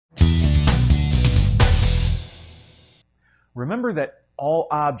Remember that all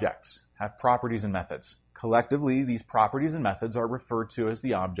objects have properties and methods. Collectively, these properties and methods are referred to as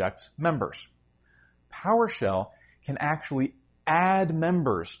the object's members. PowerShell can actually add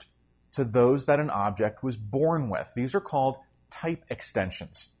members to those that an object was born with. These are called type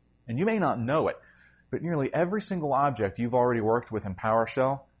extensions. And you may not know it, but nearly every single object you've already worked with in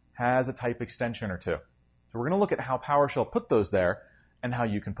PowerShell has a type extension or two. So we're going to look at how PowerShell put those there and how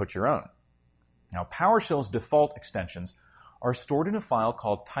you can put your own. Now, PowerShell's default extensions are stored in a file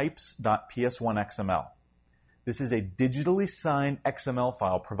called types.ps1xml. This is a digitally signed XML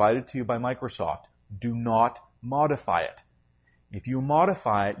file provided to you by Microsoft. Do not modify it. If you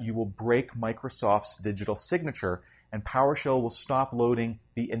modify it, you will break Microsoft's digital signature, and PowerShell will stop loading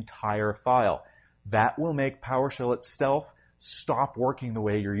the entire file. That will make PowerShell itself stop working the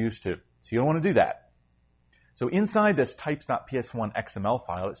way you're used to. So you don't want to do that. So inside this types.ps1 XML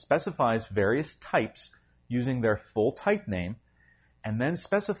file, it specifies various types using their full type name, and then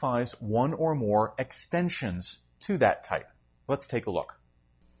specifies one or more extensions to that type. Let's take a look.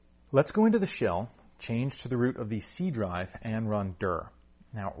 Let's go into the shell, change to the root of the C drive, and run dir.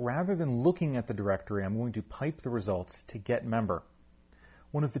 Now, rather than looking at the directory, I'm going to pipe the results to get member.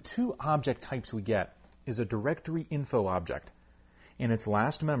 One of the two object types we get is a directory info object, and its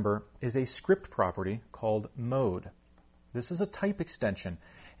last member is a script property called mode. This is a type extension,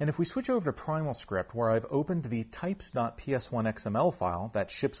 and if we switch over to Primal Script, where I've opened the types.ps1 XML file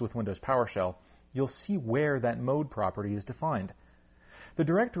that ships with Windows PowerShell, you'll see where that mode property is defined. The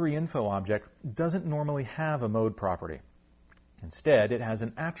directory info object doesn't normally have a mode property. Instead, it has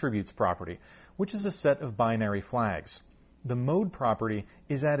an attributes property, which is a set of binary flags. The mode property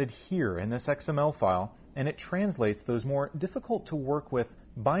is added here in this XML file, and it translates those more difficult to work with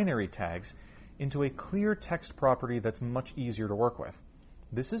binary tags into a clear text property that's much easier to work with.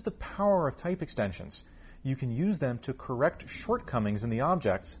 This is the power of type extensions. You can use them to correct shortcomings in the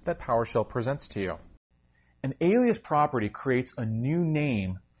objects that PowerShell presents to you. An alias property creates a new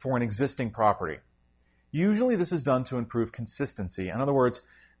name for an existing property. Usually this is done to improve consistency. In other words,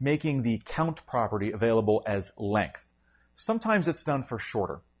 making the count property available as length. Sometimes it's done for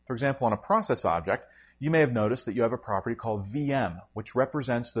shorter. For example, on a process object, you may have noticed that you have a property called VM, which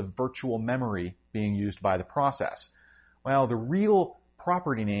represents the virtual memory being used by the process. Well, the real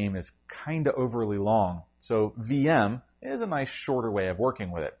property name is kind of overly long, so VM is a nice shorter way of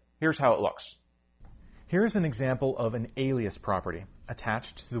working with it. Here's how it looks. Here's an example of an alias property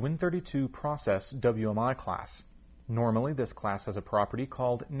attached to the Win32 process WMI class. Normally, this class has a property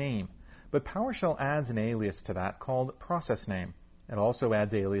called name, but PowerShell adds an alias to that called process name. It also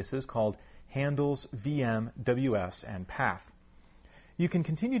adds aliases called handles, VM, WS, and path. You can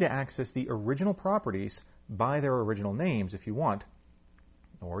continue to access the original properties by their original names if you want,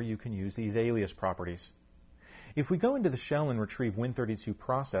 or you can use these alias properties. If we go into the shell and retrieve Win32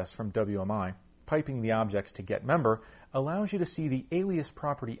 process from WMI, piping the objects to get member allows you to see the alias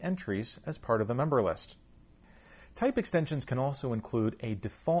property entries as part of the member list. Type extensions can also include a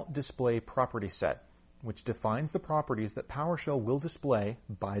default display property set, which defines the properties that PowerShell will display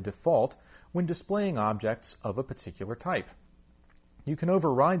by default when displaying objects of a particular type. You can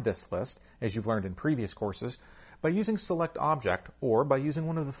override this list, as you've learned in previous courses, by using select object or by using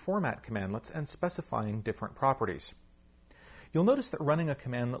one of the format commandlets and specifying different properties. You'll notice that running a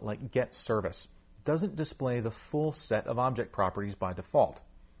commandlet like getService doesn't display the full set of object properties by default.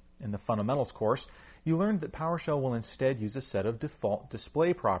 In the Fundamentals course, you learned that PowerShell will instead use a set of default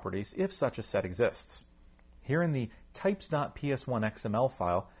display properties if such a set exists. Here in the types.ps1 XML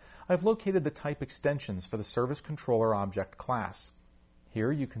file, I've located the type extensions for the service controller object class.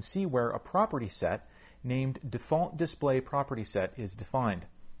 Here you can see where a property set named default display property set is defined.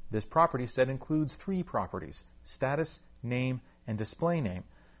 This property set includes three properties: status, name, and display name,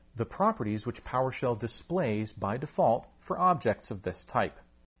 the properties which PowerShell displays by default for objects of this type.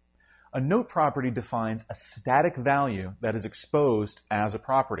 A note property defines a static value that is exposed as a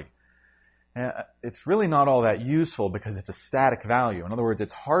property. It's really not all that useful because it's a static value. In other words,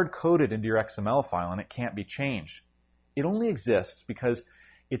 it's hard-coded into your XML file and it can't be changed. It only exists because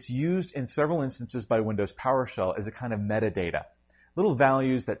it's used in several instances by Windows PowerShell as a kind of metadata, little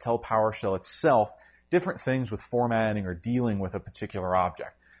values that tell PowerShell itself different things with formatting or dealing with a particular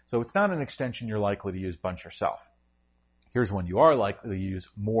object. So it's not an extension you're likely to use bunch yourself. Here's one you are likely to use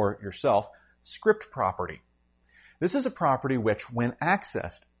more yourself: script property. This is a property which, when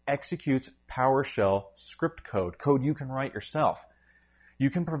accessed, executes PowerShell script code you can write yourself. You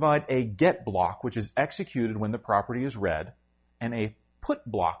can provide a get block, which is executed when the property is read, and a put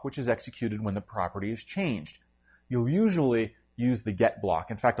block, which is executed when the property is changed. You'll usually use the get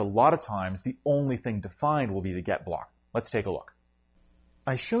block. In fact, a lot of times, the only thing defined will be the get block. Let's take a look.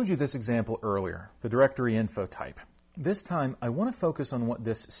 I showed you this example earlier, the directory info type. This time, I want to focus on what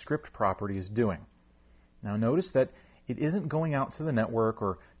this script property is doing. Now notice that it isn't going out to the network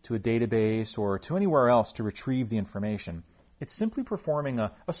or to a database or to anywhere else to retrieve the information. It's simply performing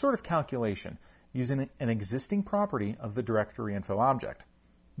a sort of calculation using an existing property of the directory info object.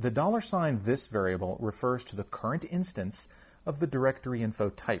 The $this variable refers to the current instance of the directory info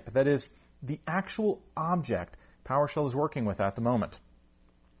type, that is, the actual object PowerShell is working with at the moment.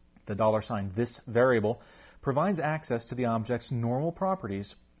 The $this variable provides access to the object's normal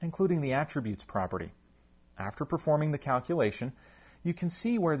properties, including the attributes property. After performing the calculation, you can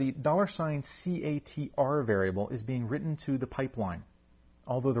see where the $CATR variable is being written to the pipeline.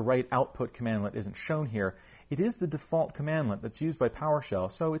 Although the right output commandlet isn't shown here, it is the default commandlet that's used by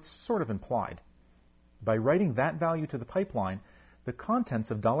PowerShell, so it's sort of implied. By writing that value to the pipeline, the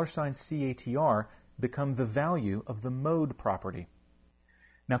contents of $CATR become the value of the mode property.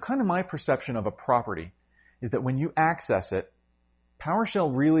 Now, kind of my perception of a property is that when you access it,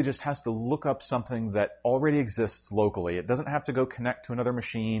 PowerShell really just has to look up something that already exists locally. It doesn't have to go connect to another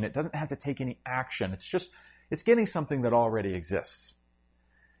machine. It doesn't have to take any action. It's getting something that already exists.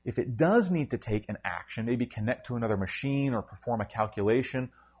 If it does need to take an action, maybe connect to another machine or perform a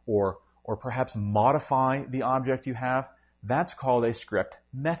calculation or perhaps modify the object you have, that's called a script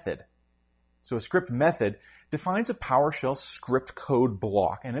method. So a script method defines a PowerShell script code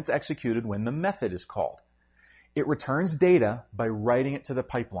block, and it's executed when the method is called. It returns data by writing it to the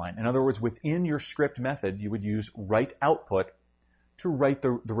pipeline. In other words, within your script method, you would use write output to write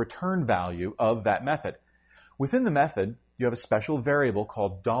the return value of that method. Within the method, you have a special variable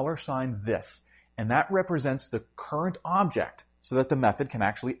called $this, and that represents the current object so that the method can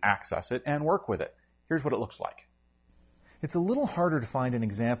actually access it and work with it. Here's what it looks like. It's a little harder to find an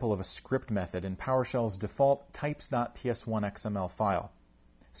example of a script method in PowerShell's default types.ps1xml file.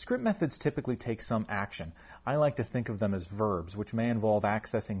 Script methods typically take some action. I like to think of them as verbs, which may involve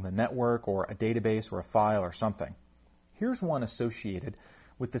accessing the network or a database or a file or something. Here's one associated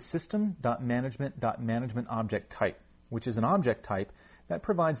with the system.management.management object type, which is an object type that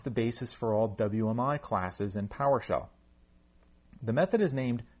provides the basis for all WMI classes in PowerShell. The method is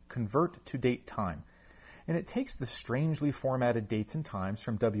named convertToDateTime, and it takes the strangely formatted dates and times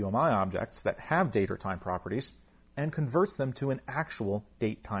from WMI objects that have date or time properties and converts them to an actual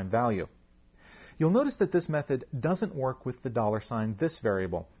date-time value. You'll notice that this method doesn't work with the $this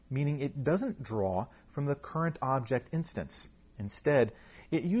variable, meaning it doesn't draw from the current object instance. Instead,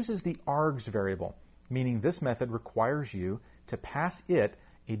 it uses the args variable, meaning this method requires you to pass it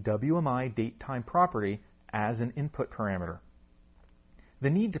a WMI date-time property as an input parameter. The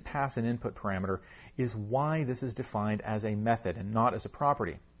need to pass an input parameter is why this is defined as a method and not as a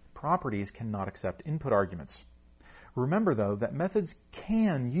property. Properties cannot accept input arguments. Remember, though, that methods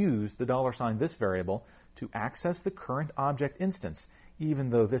can use the $this variable to access the current object instance, even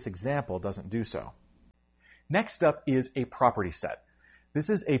though this example doesn't do so. Next up is a property set. This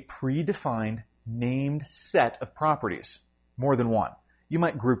is a predefined named set of properties, more than one. You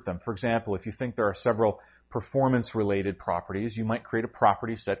might group them. For example, if you think there are several performance-related properties, you might create a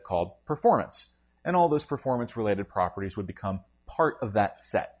property set called performance, and all those performance-related properties would become part of that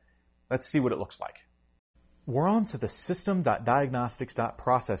set. Let's see what it looks like. We're on to the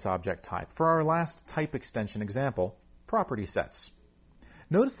system.diagnostics.process object type for our last type extension example, property sets.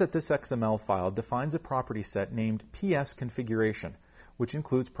 Notice that this XML file defines a property set named PS configuration, which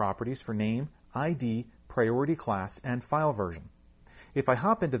includes properties for name, ID, priority class, and file version. If I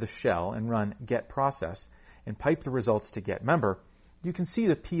hop into the shell and run get process and pipe the results to get member, you can see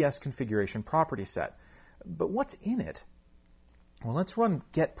the PS configuration property set. But what's in it? Well, let's run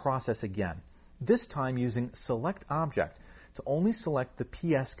get process again, this time using select object to only select the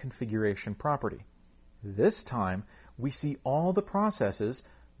PS configuration property. This time, we see all the processes,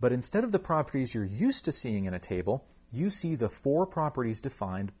 but instead of the properties you're used to seeing in a table, you see the 4 properties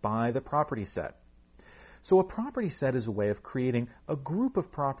defined by the property set. So a property set is a way of creating a group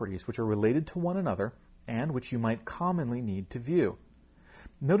of properties which are related to one another and which you might commonly need to view.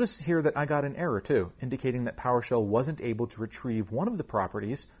 Notice here that I got an error too, indicating that PowerShell wasn't able to retrieve one of the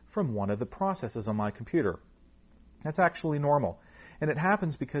properties from one of the processes on my computer. That's actually normal, and it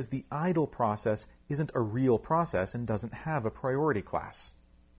happens because the idle process isn't a real process and doesn't have a priority class.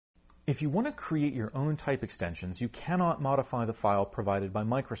 If you want to create your own type extensions, you cannot modify the file provided by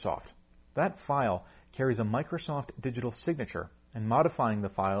Microsoft. That file carries a Microsoft digital signature, and modifying the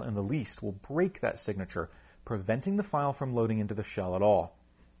file in the least will break that signature, preventing the file from loading into the shell at all.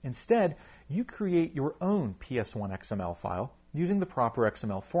 Instead, you create your own PS1 XML file using the proper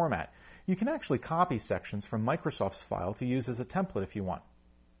XML format. You can actually copy sections from Microsoft's file to use as a template if you want.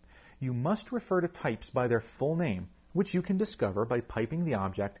 You must refer to types by their full name, which you can discover by piping the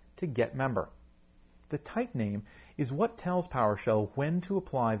object to getMember. The type name is what tells PowerShell when to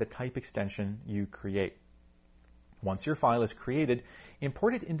apply the type extension you create. Once your file is created,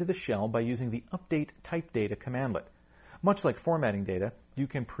 import it into the shell by using the update type data commandlet. Much like formatting data, you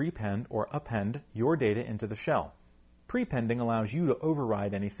can prepend or append your data into the shell. Prepending allows you to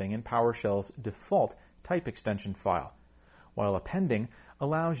override anything in PowerShell's default type extension file, while appending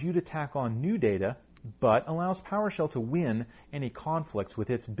allows you to tack on new data, but allows PowerShell to win any conflicts with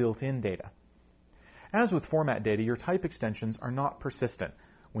its built-in data. As with format data, your type extensions are not persistent.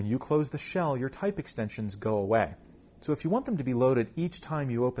 When you close the shell, your type extensions go away. So if you want them to be loaded each time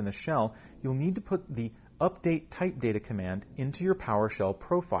you open the shell, you'll need to put the update type data command into your PowerShell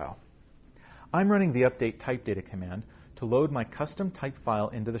profile. I'm running the update type data command to load my custom type file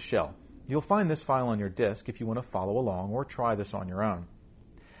into the shell. You'll find this file on your disk if you want to follow along or try this on your own.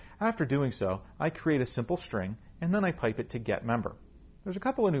 After doing so, I create a simple string and then I pipe it to getMember. There's a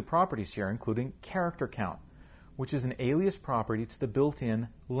couple of new properties here, including character count, which is an alias property to the built-in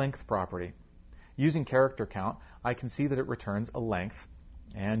length property. Using character count, I can see that it returns a length,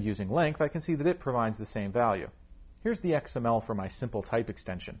 and using length, I can see that it provides the same value. Here's the XML for my simple type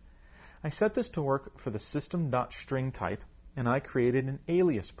extension. I set this to work for the system.string type, and I created an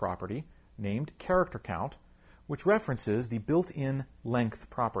alias property named character count, which references the built-in length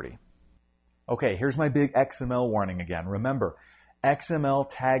property. Okay, here's my big XML warning again. Remember, XML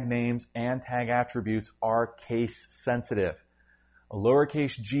tag names and tag attributes are case sensitive. A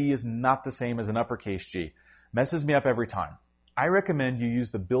lowercase g is not the same as an uppercase G. Messes me up every time. I recommend you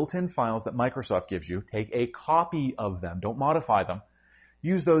use the built-in files that Microsoft gives you. Take a copy of them. Don't modify them.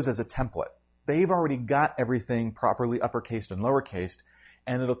 Use those as a template. They've already got everything properly uppercased and lowercased,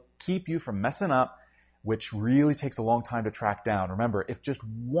 and it'll keep you from messing up, which really takes a long time to track down. Remember, if just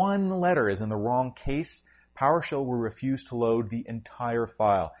one letter is in the wrong case, PowerShell will refuse to load the entire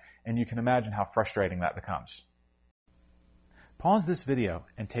file, and you can imagine how frustrating that becomes. Pause this video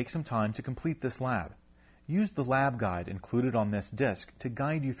and take some time to complete this lab. Use the lab guide included on this disk to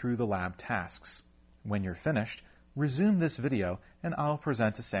guide you through the lab tasks. When you're finished, resume this video and I'll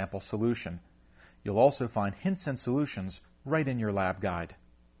present a sample solution. You'll also find hints and solutions right in your lab guide.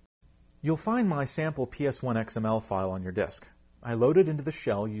 You'll find my sample PS1 XML file on your disk. I loaded into the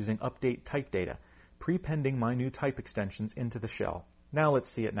shell using update type data, prepending my new type extensions into the shell. Now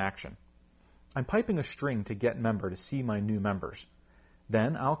let's see it in action. I'm piping a string to getMember to see my new members.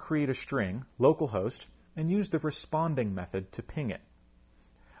 Then I'll create a string, localhost, and use the responding method to ping it.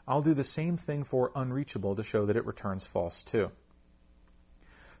 I'll do the same thing for unreachable to show that it returns false too.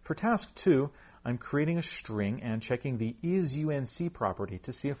 For task 2, I'm creating a string and checking the isUnc property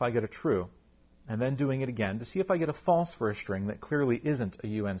to see if I get a true, and then doing it again to see if I get a false for a string that clearly isn't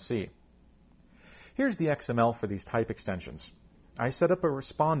a UNC. Here's the XML for these type extensions. I set up a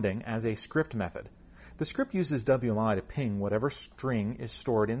responding as a script method. The script uses WMI to ping whatever string is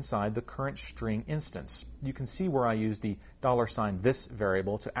stored inside the current string instance. You can see where I use the $this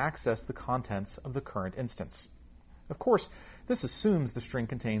variable to access the contents of the current instance. Of course, this assumes the string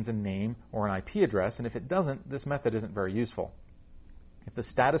contains a name or an IP address, and if it doesn't, this method isn't very useful. If the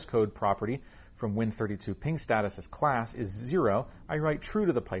status code property from Win32 ping status as class is 0, I write true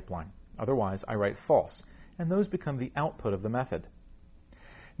to the pipeline. Otherwise, I write false, and those become the output of the method.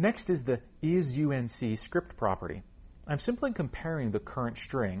 Next is the isUnc script property. I'm simply comparing the current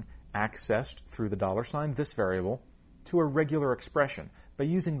string accessed through the $this variable to a regular expression by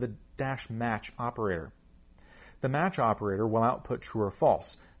using the -match operator. The match operator will output true or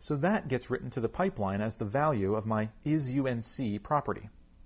false, so that gets written to the pipeline as the value of my isUnc property.